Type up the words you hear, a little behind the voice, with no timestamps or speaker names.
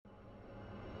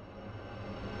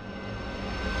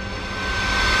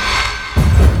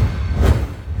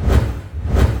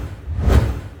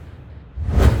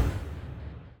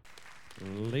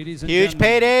ladies and Huge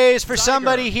gentlemen. paydays for Tiger.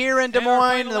 somebody here in Des And our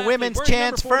Moines. final The athlete, women's where's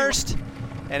chance number 41? first.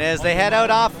 And as they head out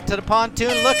off to the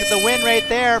pontoon, look at the win rate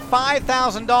there.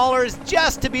 $5,000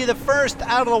 just to be the first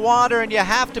out of the water, and you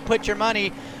have to put your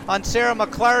money on Sarah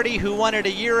McClarty, who won it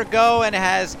a year ago and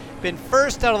has been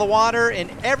first out of the water in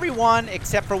every one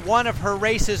except for one of her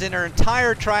races in her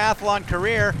entire triathlon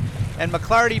career. And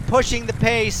McClarty pushing the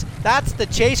pace. That's the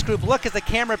chase group. Look as the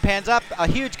camera pans up, a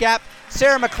huge gap.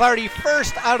 Sarah McClarty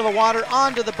first out of the water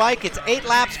onto the bike. It's 8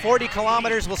 laps, 40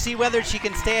 kilometers. We'll see whether she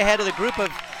can stay ahead of the group of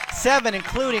 7,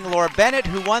 including Laura Bennett,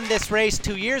 who won this race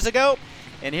 2 years ago.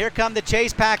 And here come the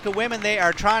chase pack of women. They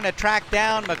are trying to track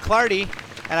down McClarty,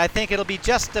 and I think it'll be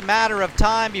just a matter of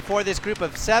time before this group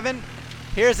of 7.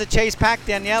 Here's the chase pack: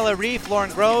 Daniela Reef,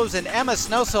 Lauren Groves, and Emma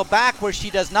Snowsill back where she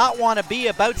does not want to be,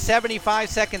 about 75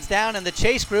 seconds down in the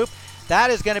chase group.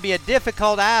 That is going to be a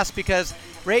difficult ask because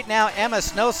right now Emma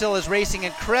Snowsill is racing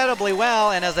incredibly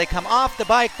well, and as they come off the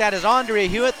bike, that is Andrea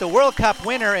Hewitt, the World Cup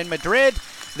winner in Madrid.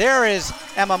 There is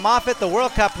Emma Moffitt, the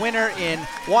World Cup winner in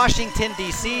Washington,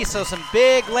 D.C. So some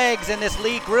big legs in this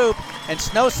lead group, and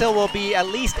Snowsill will be at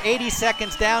least 80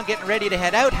 seconds down, getting ready to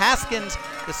head out. Haskins,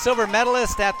 the silver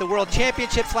medalist at the World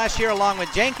Championships last year, along with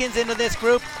Jenkins into this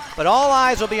group. But all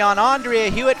eyes will be on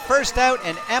Andrea Hewitt first out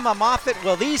and Emma Moffitt.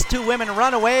 Will these two women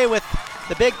run away with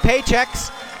the big paychecks?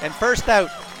 And first out,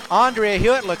 Andrea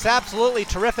Hewitt looks absolutely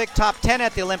terrific, top 10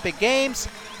 at the Olympic Games.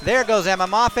 There goes Emma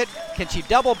Moffitt. Can she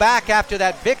double back after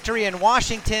that victory in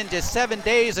Washington just 7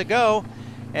 days ago?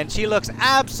 And she looks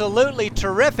absolutely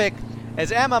terrific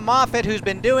as Emma Moffitt, who's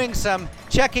been doing some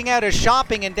checking out of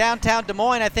shopping in downtown Des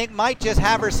Moines, I think might just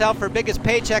have herself her biggest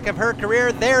paycheck of her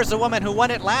career. There's the woman who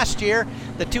won it last year,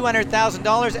 the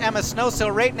 $200,000, Emma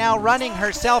Snowsill, right now running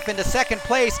herself into second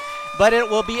place. But it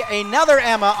will be another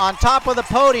Emma on top of the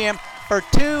podium for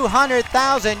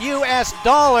 $200,000 US.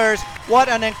 What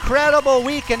an incredible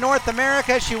week in North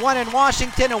America. She won in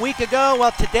Washington a week ago.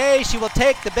 Well, today she will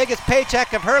take the biggest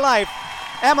paycheck of her life.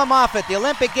 Emma Moffitt, the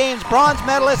Olympic Games bronze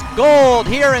medalist, gold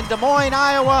here in Des Moines,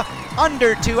 Iowa,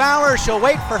 under 2 hours. She'll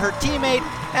wait for her teammate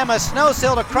Emma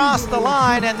Snowsill to cross the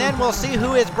line, and then we'll see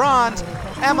who is bronze.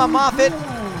 Emma Moffitt,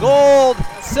 gold,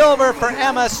 silver for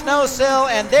Emma Snowsill,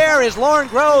 and there is Lauren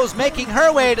Groves making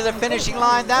her way to the finishing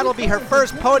line. That'll be her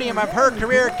first podium of her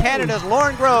career. Canada's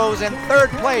Lauren Groves in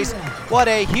third place. What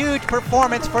a huge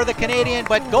performance for the Canadian,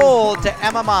 but gold to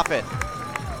Emma Moffitt.